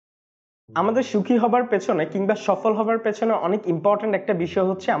আমাদের সুখী হবার পেছনে কিংবা সফল হবার পেছনে অনেক ইম্পর্টেন্ট একটা বিষয়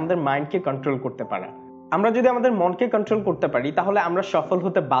হচ্ছে আমাদের মাইন্ডকে কন্ট্রোল করতে পারা। আমরা যদি আমাদের মনকে কন্ট্রোল করতে পারি তাহলে আমরা সফল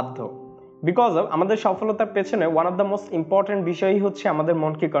হতে বাধ্য। বিকজ অফ আমাদের সফলতার পেছনে one of the most important বিষয়ই হচ্ছে আমাদের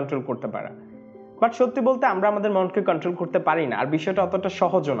মনকে কন্ট্রোল করতে পারা। বাট সত্যি বলতে আমরা আমাদের মনকে কন্ট্রোল করতে পারি না, আর বিষয়টা অতটা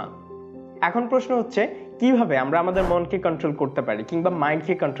সহজও না। এখন প্রশ্ন হচ্ছে কিভাবে আমরা আমাদের মনকে কন্ট্রোল করতে পারি কিংবা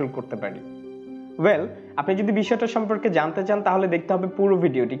মাইন্ডকে কন্ট্রোল করতে পারি। ওয়েল, আপনি যদি বিষয়টা সম্পর্কে জানতে চান তাহলে দেখতে হবে পুরো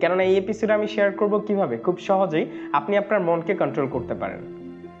ভিডিওটি, কেননা এই এপিসোডে আমি শেয়ার করব কিভাবে খুব সহজেই আপনি আপনার মনকে কন্ট্রোল করতে পারেন।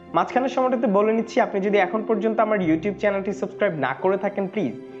 মাঝখানের সময়টাতে বলে নিচ্ছি, আপনি যদি এখন পর্যন্ত আমার ইউটিউব চ্যানেলটি সাবস্ক্রাইব না করে থাকেন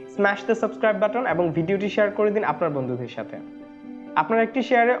please smash the subscribe button এবং ভিডিওটি শেয়ার করে দিন আপনার বন্ধুদের সাথে। আপনার একটি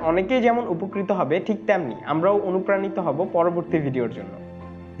শেয়ারে অনেকেই যেমন উপকৃত হবে ঠিক তেমনি আমরাও অনুপ্রাণিত হব পরবর্তী ভিডিওর জন্য।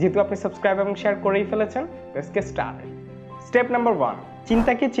 যেহেতু আপনি সাবস্ক্রাইব এবং শেয়ার করেই ফেলেছেন, let's get started. Step number 1,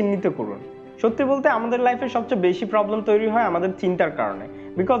 চিন্তাকে চিহ্নিত করুন। সত্যি বলতে আমাদের লাইফে সবচেয়ে বেশি প্রবলেম তৈরি হয় আমাদের চিন্তার কারণে।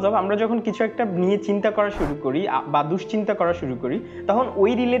 বিকজ অফ আমরা যখন কিছু একটা নিয়ে চিন্তা করা শুরু করি বা দুশ্চিন্তা করা শুরু করি, তখন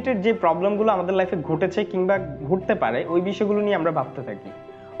ওই রিলেটেড যে প্রবলেমগুলো আমাদের লাইফে ঘটেছে কিংবা ঘটতে পারে ওই বিষয়গুলো নিয়ে আমরা ভাবতে থাকি।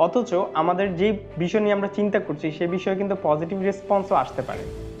 অথচ আমাদের যে বিষয় নিয়ে আমরা চিন্তা করছি সেই বিষয়ে কিন্তু পজিটিভ রেসপন্সও আসতে পারে,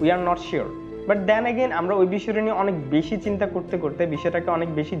 we are not sure. But then again আমরা ওই বিষয়টা নিয়ে অনেক বেশি চিন্তা করতে করতে বিষয়টাকে অনেক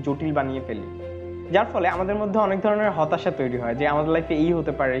বেশি জটিল বানিয়ে ফেলি, যার ফলে আমাদের মধ্যে অনেক ধরনের হতাশা তৈরি হয় যে আমাদের লাইফে এই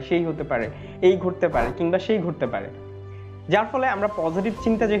হতে পারে, সেই হতে পারে, এই ঘটতে পারে কিংবা সেই ঘটতে পারে। যার ফলে আমরা পজিটিভ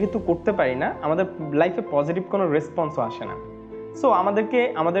চিন্তা যেহেতু করতে পারি না, আমাদের লাইফে পজিটিভ কোনো রেসপন্সও আসে না। সো আমাদেরকে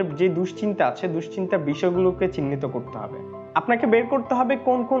আমাদের যে দুশ্চিন্তা আছে, দুশ্চিন্তার বিষয়গুলোকে চিহ্নিত করতে হবে। আপনাকে বের করতে হবে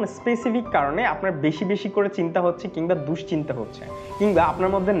কোন কোন স্পেসিফিক কারণে আপনার বেশি বেশি করে চিন্তা হচ্ছে কিংবা দুশ্চিন্তা হচ্ছে কিংবা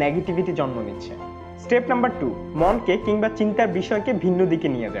আপনার মধ্যে নেগেটিভিটি জন্ম নিচ্ছে। স্টেপ নাম্বার 2, মনকে কিংবা চিন্তার বিষয়কে ভিন্ন দিকে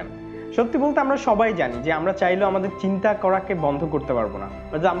নিয়ে যান। সত্যি বলতে আমরা সবাই জানি যে আমরা চাইলেও আমাদের চিন্তা করাকে বন্ধ করতে পারবো না।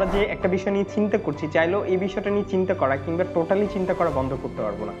 আমরা যে একটা বিষয় নিয়ে চিন্তা করছি, চাইলেও এই বিষয়টা নিয়ে চিন্তা করা কিংবা টোটালি চিন্তা করা বন্ধ করতে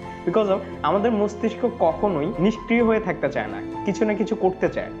পারবো না। বিকজ অফ আমাদের মস্তিষ্ক কখনোই নিষ্ক্রিয় হয়ে থাকতে চায় না, কিছু না কিছু করতে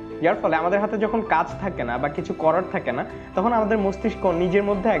চায়। যার ফলে আমাদের হাতে যখন কাজ থাকে না বা কিছু করার থাকে না, তখন আমাদের মস্তিষ্ক নিজের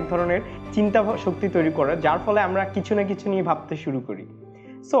মধ্যে এক ধরনের চিন্তা শক্তি তৈরি করে, যার ফলে আমরা কিছু না কিছু নিয়ে ভাবতে শুরু করি।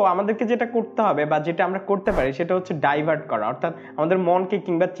 সো আমাদেরকে যেটা করতে হবে বা যেটা আমরা করতে পারি সেটা হচ্ছে ডাইভার্ট করা, অর্থাৎ আমাদের মনকে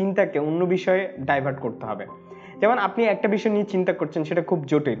কিংবা চিন্তাকে অন্য বিষয়ে ডাইভার্ট করতে হবে। যেমন আপনি একটা বিষয় নিয়ে চিন্তা করছেন, সেটা খুব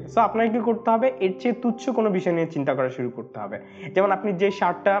জটিল, সো আপনাকে কি করতে হবে, এর চেয়ে তুচ্ছ কোনো বিষয় নিয়ে চিন্তা করা শুরু করতে হবে। যেমন আপনি যে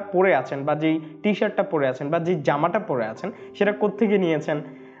শার্টটা পরে আছেন বা যেই টি শার্টটা পরে আছেন বা যেই জামাটা পরে আছেন সেটা কোত্থেকে নিয়েছেন,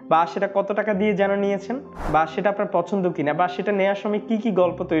 বা সেটা কত টাকা দিয়ে যেন নিয়েছেন, বা সেটা আপনার পছন্দ কিনা, বা সেটা নেওয়ার সময় কি কি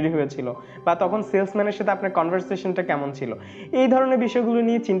গল্প তৈরি হয়েছিল, বা তখন সেলসম্যানের সাথে আপনার কনভারসেশনটা কেমন ছিল, এই ধরনের বিষয়গুলো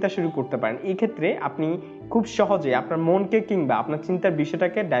নিয়ে চিন্তা শুরু করতে পারেন। এই ক্ষেত্রে আপনি খুব সহজে আপনার মনকে কিংবা আপনার চিন্তার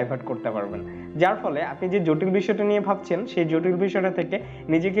বিষয়টাকে ডাইভার্ট করতে পারবেন, যার ফলে আপনি যে জটিল বিষয়টা নিয়ে ভাবছেন সেই জটিল বিষয়টা থেকে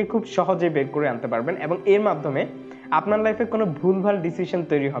নিজেকে খুব সহজে বের করে আনতে পারবেন এবং এর মাধ্যমে আপনার লাইফে কোনো ভুলভাল ডিসিশন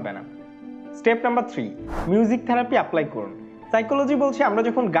তৈরি হবে না। Step number 3, music therapy apply করুন। সাইকোলজি বলছে আমরা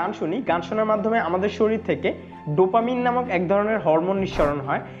যখন গান শুনি, গান শোনার মাধ্যমে আমাদের শরীর থেকে ডোপামিন নামক এক ধরনের হরমোন নিঃসরণ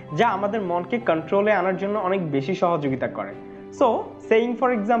হয়, যা আমাদের মনকে কন্ট্রোলে আনার জন্য অনেক বেশি সহযোগিতা করে। সো সেইং ফর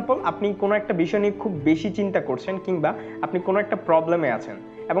এক্সাম্পল, আপনি কোনো একটা বিষয় নিয়ে খুব বেশি চিন্তা করছেন কিংবা আপনি কোনো একটা প্রবলেমে আছেন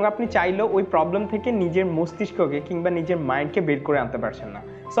এবং আপনি চাইলেও ওই প্রবলেম থেকে নিজের মস্তিষ্ককে কিংবা নিজের মাইন্ডকে বের করে আনতে পারছেন না,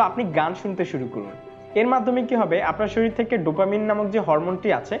 সো আপনি গান শুনতে শুরু করুন। এর মাধ্যমে কি হবে, আপনার শরীর থেকে ডোপামিন নামক যে হরমোনটি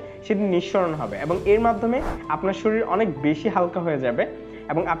আছে সেটি নিঃসরণ হবে এবং এর মাধ্যমে আপনার শরীর অনেক বেশি হালকা হয়ে যাবে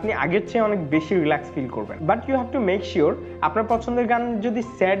এবং আপনি আগের চেয়ে অনেক বেশি রিল্যাক্স ফিল করবেন। But you have to make sure আপনার পছন্দের গান যদি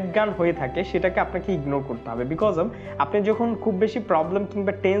স্যাড গান হয়ে থাকে সেটাকে আপনাকে ইগনোর করতে হবে। বিকজ অফ আপনি যখন খুব বেশি প্রবলেম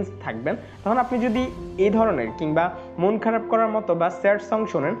কিংবা টেন্স থাকবেন, তখন আপনি যদি এই ধরনের কিংবা মন খারাপ করার মতো বা স্যাড সং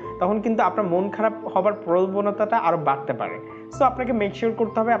শোনেন, তখন কিন্তু আপনার মন খারাপ হবার প্রবণতাটা আরও বাড়তে পারে। সো আপনাকে মেক শিওর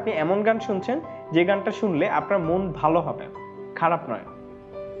করতে হবে আপনি এমন গান শুনছেন যে গানটা শুনলে আপনার মন ভালো হবে, খারাপ নয়।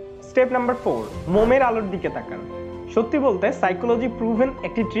 স্টেপ নাম্বার 4, মোমের আলোর দিকে তাকান। সত্যি বলতে সাইকোলজি প্রুভেন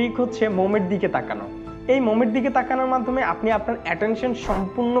একটি ট্রিক হচ্ছে মোমের দিকে তাকানো। এই মোমের দিকে তাকানোর মাধ্যমে আপনি আপনার অ্যাটেনশন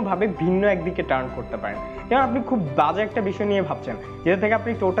সম্পূর্ণভাবে ভিন্ন একদিকে টার্ন করতে পারেন। যেমন আপনি খুব বাজে একটা বিষয় নিয়ে ভাবছেন, যেটা থেকে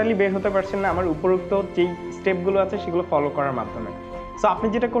আপনি টোটালি বের হতে পারছেন না আমার উপরোক্ত যেই স্টেপগুলো আছে সেগুলো ফলো করার মাধ্যমে। সো আপনি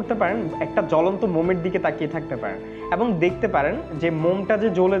যেটা করতে পারেন, একটা জ্বলন্ত মোমের দিকে তাকিয়ে থাকতে পারেন এবং দেখতে পারেন যে মোমটা যে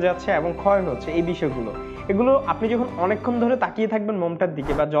জ্বলে যাচ্ছে এবং ক্ষয় হচ্ছে, এই বিষয়গুলো এগুলো আপনি যখন অনেকক্ষণ ধরে তাকিয়ে থাকবেন মোমটার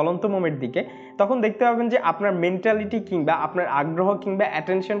দিকে বা জ্বলন্ত মোমের দিকে, তখন দেখতে পাবেন যে আপনার মেন্টালিটি কিংবা আপনার আগ্রহ কিংবা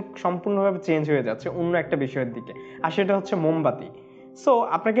অ্যাটেনশন সম্পূর্ণভাবে চেঞ্জ হয়ে যাচ্ছে অন্য একটা বিষয়ের দিকে, আর সেটা হচ্ছে মোমবাতি। সো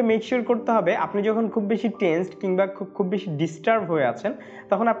আপনাকে মেক শিওর করতে হবে আপনি যখন খুব বেশি টেন্সড কিংবা খুব বেশি ডিস্টার্ব হয়ে আছেন,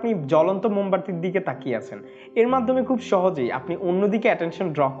 তখন আপনি জ্বলন্ত মোমবাতির দিকে তাকিয়ে আছেন। এর মাধ্যমে খুব সহজেই আপনি অন্যদিকে অ্যাটেনশন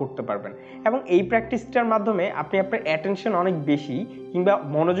ড্র করতে পারবেন এবং এই প্র্যাকটিসটার মাধ্যমে আপনি আপনার অ্যাটেনশন অনেক বেশি কিংবা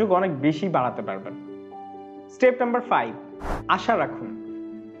মনোযোগ অনেক বেশি বাড়াতে পারবেন। স্টেপ নাম্বার 5, আশা রাখুন।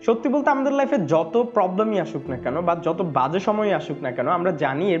 সত্যি বলতে আমাদের লাইফে যত প্রবলেমই আসুক না কেন বা যত বাজে সময়ই আসুক না কেন, আমরা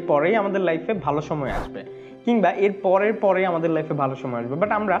জানি এর পরেই আমাদের লাইফে ভালো সময় আসবে, কিংবা এর পরে আমাদের লাইফে ভালো সময় আসবে।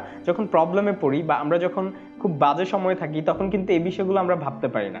 বাট আমরা যখন প্রবলেমে পড়ি বা আমরা যখন খুব বাজে সময় থাকি, তখন কিন্তু এই বিষয়গুলো আমরা ভাবতে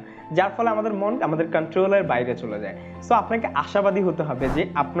পারি না, যার ফলে আমাদের মন আমাদের কন্ট্রোলের বাইরে চলে যায়। সো আপনাকে আশাবাদী হতে হবে যে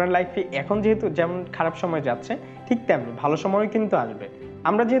আপনার লাইফে এখন যেহেতু যেমন খারাপ সময় যাচ্ছে, ঠিক তেমনি ভালো সময়ও কিন্তু আসবে।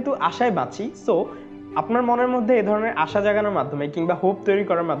 আমরা যেহেতু আশায় বাঁচি, সো আপনার মনের মধ্যে এই ধরনের আশা জাগানোর মাধ্যমে কিংবা হোপ তৈরি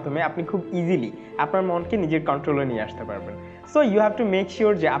করার মাধ্যমে আপনি খুব ইজিলি আপনার মনকে নিজের কন্ট্রোলে নিয়ে আসতে পারবেন। So you have to make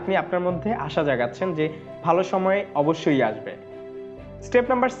sure যে আপনি আপনার মধ্যে আশা জাগাচ্ছেন যে ভালো সময় অবশ্যই আসবে। স্টেপ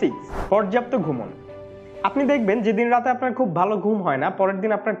নাম্বার 6, পর্যাপ্ত ঘুমন। আপনি দেখবেন যেদিন রাতে আপনার খুব ভালো ঘুম হয় না, পরের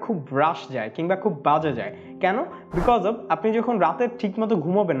দিন আপনার খুব রাশ যায় কিংবা খুব বাজে যায়। কেন? বিকজ অফ আপনি যখন রাতে ঠিকমতো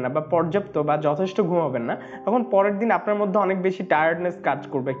ঘুমাবেন না বা পর্যাপ্ত বা যথেষ্ট ঘুমাবেন না, তখন পরের দিন আপনার মধ্যে অনেক বেশি টায়ার্ডনেস কাজ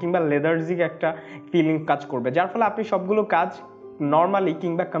করবে কিংবা লেথার্জিক একটা ফিলিং কাজ করবে, যার ফলে আপনি সবগুলো কাজ নর্মালি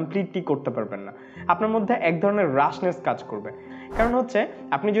কিংবা কমপ্লিটলি করতে পারবেন না। আপনার মধ্যে এক ধরনের রাশনেস কাজ করবে। কারণ হচ্ছে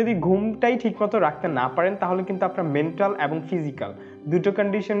আপনি যদি ঘুমটাই ঠিকমতো রাখতে না পারেন, তাহলে কিন্তু আপনার মেন্টাল এবং ফিজিক্যাল দুটো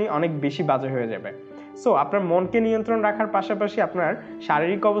কন্ডিশনই অনেক বেশি বাজে হয়ে যাবে। সো আপনার মনকে নিয়ন্ত্রণ রাখার পাশাপাশি আপনার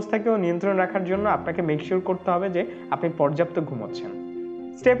শারীরিক অবস্থাকেও নিয়ন্ত্রণ রাখার জন্য আপনাকে মেক শিওর করতে হবে যে আপনি পর্যাপ্ত ঘুমোচ্ছেন।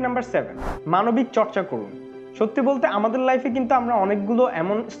 স্টেপ নাম্বার 7, মানবিক চর্চা করুন। সত্যি বলতে আমাদের লাইফে কিন্তু আমরা অনেকগুলো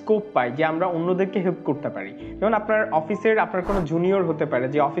এমন স্কোপ পাই যে আমরা অন্যদেরকে হেল্প করতে পারি। যেমন আপনার অফিসের আপনার কোনো জুনিয়র হতে পারে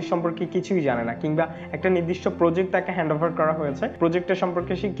যে অফিস সম্পর্কে কিছুই জানে না, কিংবা একটা নির্দিষ্ট প্রজেক্ট তাকে হ্যান্ড ওভার করা হয়েছে, প্রজেক্টের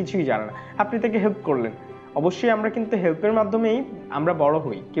সম্পর্কে সে কিছুই জানে না, আপনি তাকে হেল্প করলেন। অবশ্যই আমরা কিন্তু হেল্পের মাধ্যমেই আমরা বড়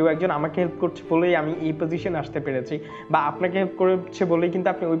হই। কেউ একজন আমাকে হেল্প করছে বলেই আমি এই পজিশনে আসতে পেরেছি, বা আপনাকে হেল্প করেছে বলেই কিন্তু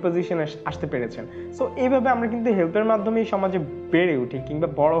আপনি ওই পজিশনে আসতে পেরেছেন। সো এইভাবে আমরা কিন্তু হেল্পের মাধ্যমেই সমাজে বেড়ে উঠি কিংবা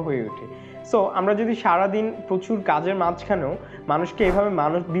বড় হয়ে উঠি। সো আমরা যদি সারাদিন প্রচুর কাজের মাঝখানেও মানুষকে এভাবে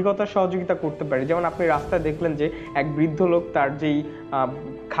মানবিকতার সহযোগিতা করতে পারি, যেমন আপনি রাস্তায় দেখলেন যে এক বৃদ্ধ লোক তার যেই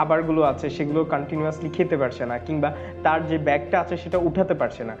খাবারগুলো আছে সেগুলো কন্টিনিউয়াসলি খেতে পারছে না, কিংবা তার যে ব্যাগটা আছে সেটা উঠাতে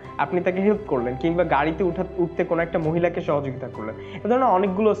পারছে না, আপনি তাকে হেল্প করলেন, কিংবা গাড়িতে উঠতে কোনো একটা মহিলাকে সহযোগিতা করলেন। এ ধরনের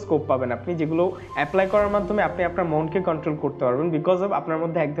অনেকগুলো স্কোপ পাবেন আপনি, যেগুলো অ্যাপ্লাই করার মাধ্যমে আপনি আপনার মনকে কন্ট্রোল করতে পারবেন, বিকজ অফ আপনার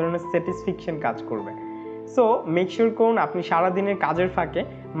মধ্যে এক ধরনের স্যাটিসফ্যাকশন কাজ করবে। সো মেক শিওর করুন আপনি সারাদিনের কাজের ফাঁকে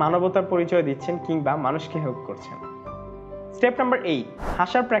মানবতার পরিচয় দিচ্ছেন কিংবা মানুষকে হেল্প করছেন। স্টেপ নাম্বার 8,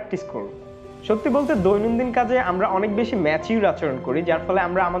 হাসার প্র্যাকটিস করুন। সত্যি বলতে দৈনন্দিন কাজে আমরা অনেক বেশি ম্যাচিউর আচরণ করি, যার ফলে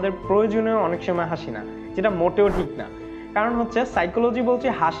আমরা আমাদের প্রয়োজনেও অনেক সময় হাসি না, যেটা মোটেও ঠিক না। কারণ হচ্ছে সাইকোলজি বলছে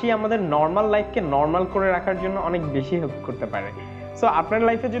হাসি আমাদের নর্মাল লাইফকে নর্মাল করে রাখার জন্য অনেক বেশি হেল্প করতে পারে। সো আপনার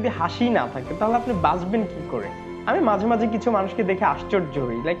লাইফে যদি হাসি না থাকে তাহলে আপনি বাঁচবেন কি করে? আমি মাঝে মাঝে কিছু মানুষকে দেখে আশ্চর্য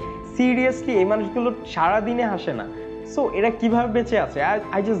হই, লাইক সিরিয়াসলি এই মানুষগুলো সারাদিনে হাসে না। সো এরা কিভাবে বেঁচে আছে?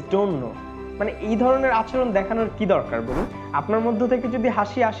 I just don't know. মানে এই ধরনের আচরণ দেখানোর কি দরকার বলুন? আপনার মধ্য থেকে যদি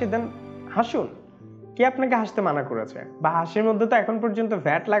হাসি আসে দেন হাসুন, কে আপনাকে হাসতে মানা করেছে? বা হাসির মধ্যে তো এখন পর্যন্ত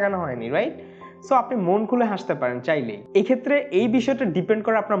ভ্যাট লাগানো হয়নি, রাইট? সো আপনি মন খুলে হাসতে পারেন চাইলেই। এই ক্ষেত্রে এই বিষয়টা ডিপেন্ড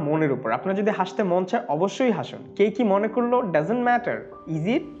করে আপনার মনের উপর। আপনার যদি হাসতে মন চায় অবশ্যই হাসুন, কে কি মনে করলো ডাজন্ট ম্যাটার। Is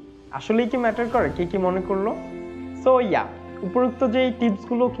it? আসলেই কি ম্যাটার করে কে কি মনে করলো? সো ইয়া, উপরোক্ত যে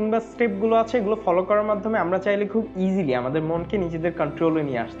টিপসগুলো কিংবা স্টেপগুলো আছে এগুলো ফলো করার মাধ্যমে আমরা চাইলে খুব ইজিলি আমাদের মনকে নিজেদের কন্ট্রোলে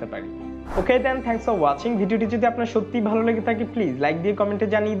নিয়ে আসতে পারি। ওকে দেন, থ্যাংকস ফর ওয়াচিং। ভিডিওটি যদি আপনার সত্যিই ভালো লেগে থাকে প্লিজ লাইক দিয়ে কমেন্টে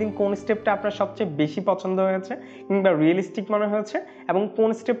জানিয়ে দিন কোন স্টেপটা আপনার সবচেয়ে বেশি পছন্দ হয়েছে কিংবা রিয়েলিস্টিক মনে হয়েছে এবং কোন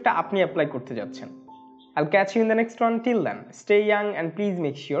স্টেপটা আপনি অ্যাপ্লাই করতে যাচ্ছেন। I'll catch you in the next one. Till then, stay young and please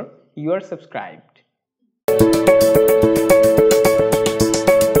make sure you are subscribed.